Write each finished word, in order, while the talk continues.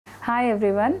Hi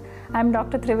everyone, I am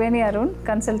Dr. Triveni Arun,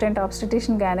 Consultant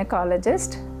Obstetrician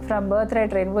Gynecologist from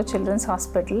Birthright Rainbow Children's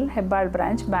Hospital, Hebbal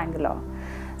branch, Bangalore.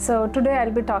 So today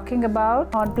I'll be talking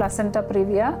about Placenta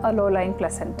Previa, a low-lying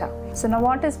placenta. So now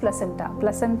what is placenta?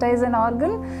 Placenta is an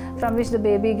organ from which the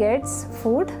baby gets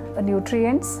food,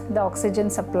 nutrients, the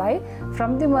oxygen supply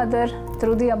from the mother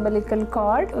through the umbilical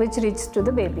cord which reaches to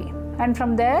the baby. And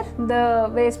from there, the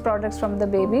waste products from the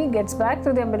baby gets back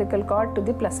through the umbilical cord to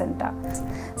the placenta.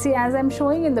 See, as I'm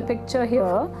showing in the picture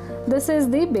here, this is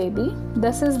the baby,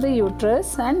 this is the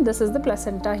uterus, and this is the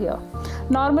placenta here.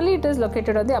 Normally, it is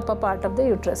located on the upper part of the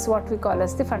uterus, what we call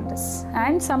as the fundus,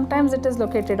 and sometimes it is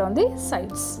located on the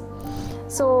sides.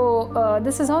 So,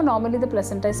 this is how normally the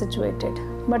placenta is situated.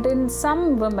 But in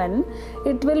some women,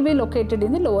 it will be located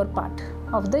in the lower part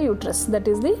of the uterus, that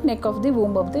is the neck of the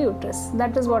womb of the uterus.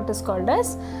 That is what is called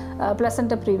as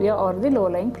placenta previa or the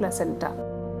low-lying placenta.